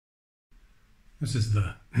This is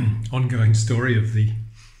the ongoing story of the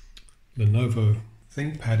Lenovo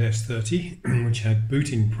ThinkPad S30, which had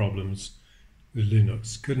booting problems with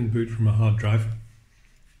Linux. Couldn't boot from a hard drive.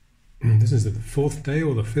 This is the fourth day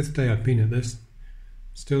or the fifth day I've been at this.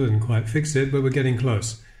 Still didn't quite fix it, but we're getting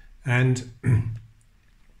close. And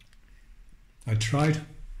I tried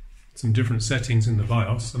some different settings in the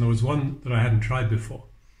BIOS, and there was one that I hadn't tried before.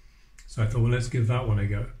 So I thought, well, let's give that one a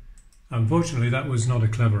go. Unfortunately, that was not a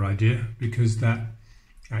clever idea because that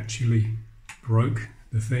actually broke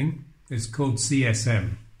the thing. It's called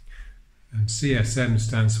CSM, and CSM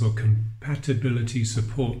stands for Compatibility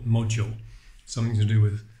Support Module, something to do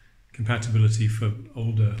with compatibility for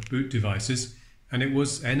older boot devices, and it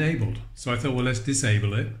was enabled. So I thought, well, let's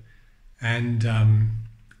disable it, and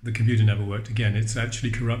the computer never worked again. It's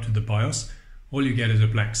actually corrupted the BIOS. All you get is a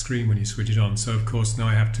black screen when you switch it on. So of course now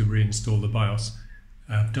I have to reinstall the BIOS.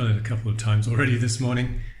 I've done it a couple of times already this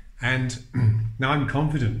morning, and now I'm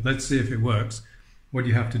confident. Let's see if it works. What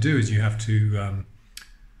you have to do is you have to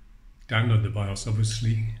download the BIOS,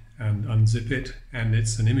 obviously, and unzip it, and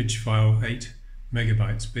it's an image file 8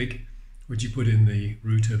 megabytes big, which you put in the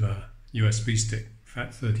root of a USB stick,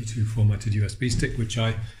 FAT32 formatted USB stick, which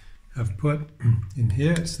I have put in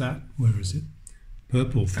here. It's that, where is it?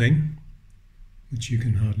 Purple thing, which you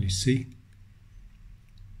can hardly see,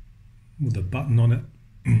 with a button on it.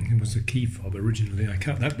 It was a key fob originally. I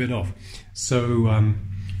cut that bit off. So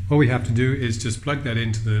all we have to do is just plug that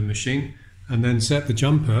into the machine and then set the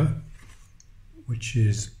jumper, which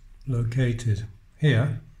is located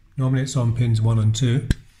here. Normally it's on pins 1 and 2.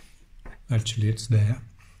 Actually it's there.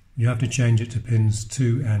 You have to change it to pins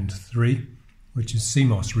 2 and 3, which is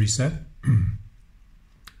CMOS reset.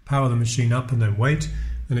 Power the machine up and then wait,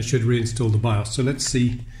 and it should reinstall the BIOS. So let's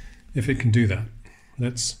see if it can do that.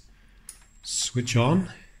 Let's switch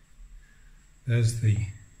on. There's the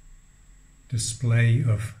display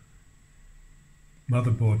of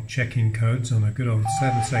motherboard checking codes on a good old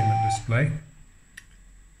 7-segment display.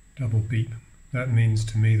 Double beep. That means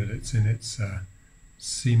to me that it's in its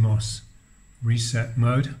CMOS reset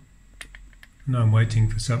mode. Now I'm waiting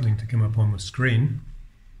for something to come up on the screen.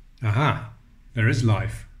 Aha! There is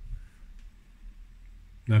life.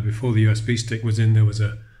 Now before the USB stick was in, there was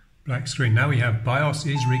a black screen. Now we have BIOS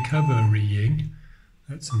is recoverying.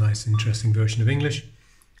 That's a nice, interesting version of English.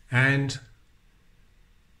 And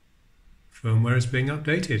firmware is being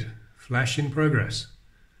updated. Flash in progress.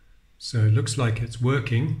 So it looks like it's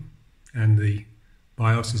working, and the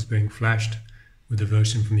BIOS is being flashed with the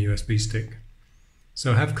version from the USB stick.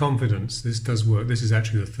 So have confidence, this does work. This is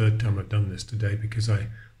actually the third time I've done this today because I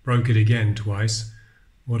broke it again twice.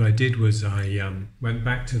 What I did was I went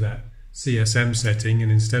back to that CSM setting,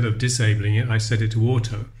 and instead of disabling it, I set it to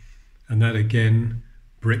auto, and that again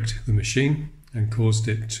bricked the machine and caused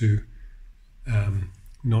it to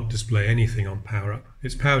not display anything on power up.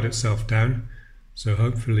 It's powered itself down, so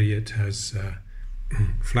hopefully it has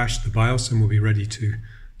flashed the BIOS and will be ready to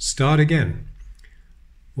start again.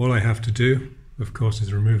 All I have to do, of course,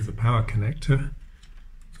 is remove the power connector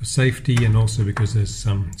for safety, and also because there's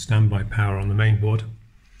some standby power on the main board.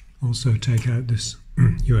 Also take out this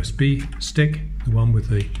USB stick, the one with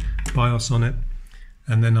the BIOS on it,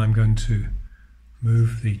 and then I'm going to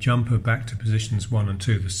move the jumper back to positions 1 and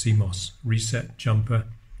 2, the CMOS reset jumper.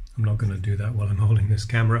 I'm not going to do that while I'm holding this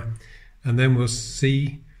camera, and then we'll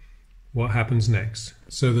see what happens next.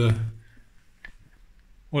 So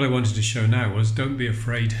what I wanted to show now was, don't be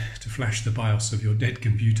afraid to flash the BIOS of your dead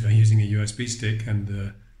computer using a USB stick and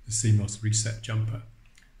the CMOS reset jumper.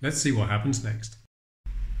 Let's see what happens next.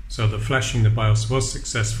 So the flashing the BIOS was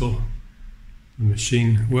successful. The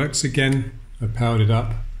machine works again. I powered it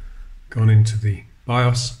up, gone into the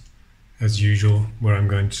BIOS as usual, where I'm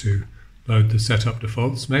going to load the setup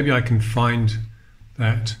defaults. Maybe I can find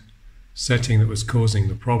that setting that was causing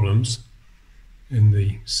the problems in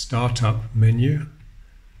the startup menu.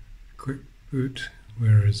 Quick boot,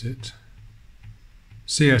 where is it?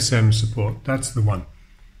 CSM support, that's the one.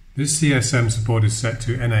 This CSM support is set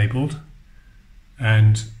to enabled,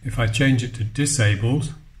 and if I change it to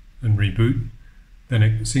disabled and reboot, then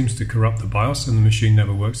it seems to corrupt the BIOS and the machine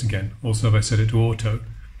never works again. Also, if I set it to auto,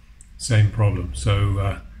 same problem.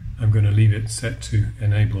 So I'm going to leave it set to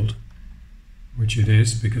enabled, which it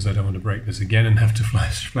is, because I don't want to break this again and have to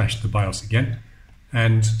flash the BIOS again.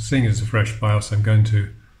 And seeing as a fresh BIOS, I'm going to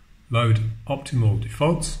load optimal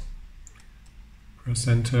defaults. Press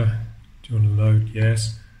enter. Do you want to load?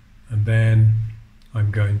 Yes. And then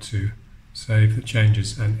I'm going to save the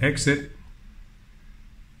changes and exit.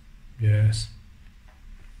 Yes.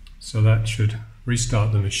 So that should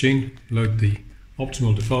restart the machine, load the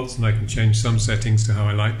optimal defaults, and I can change some settings to how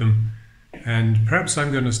I like them. And perhaps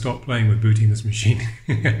I'm going to stop playing with booting this machine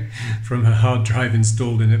from a hard drive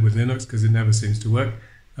installed in it with Linux, because it never seems to work.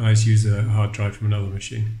 And I just use a hard drive from another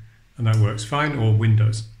machine, and that works fine, or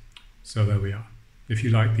Windows. So there we are. If you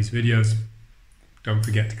like these videos, don't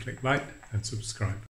forget to click like and subscribe.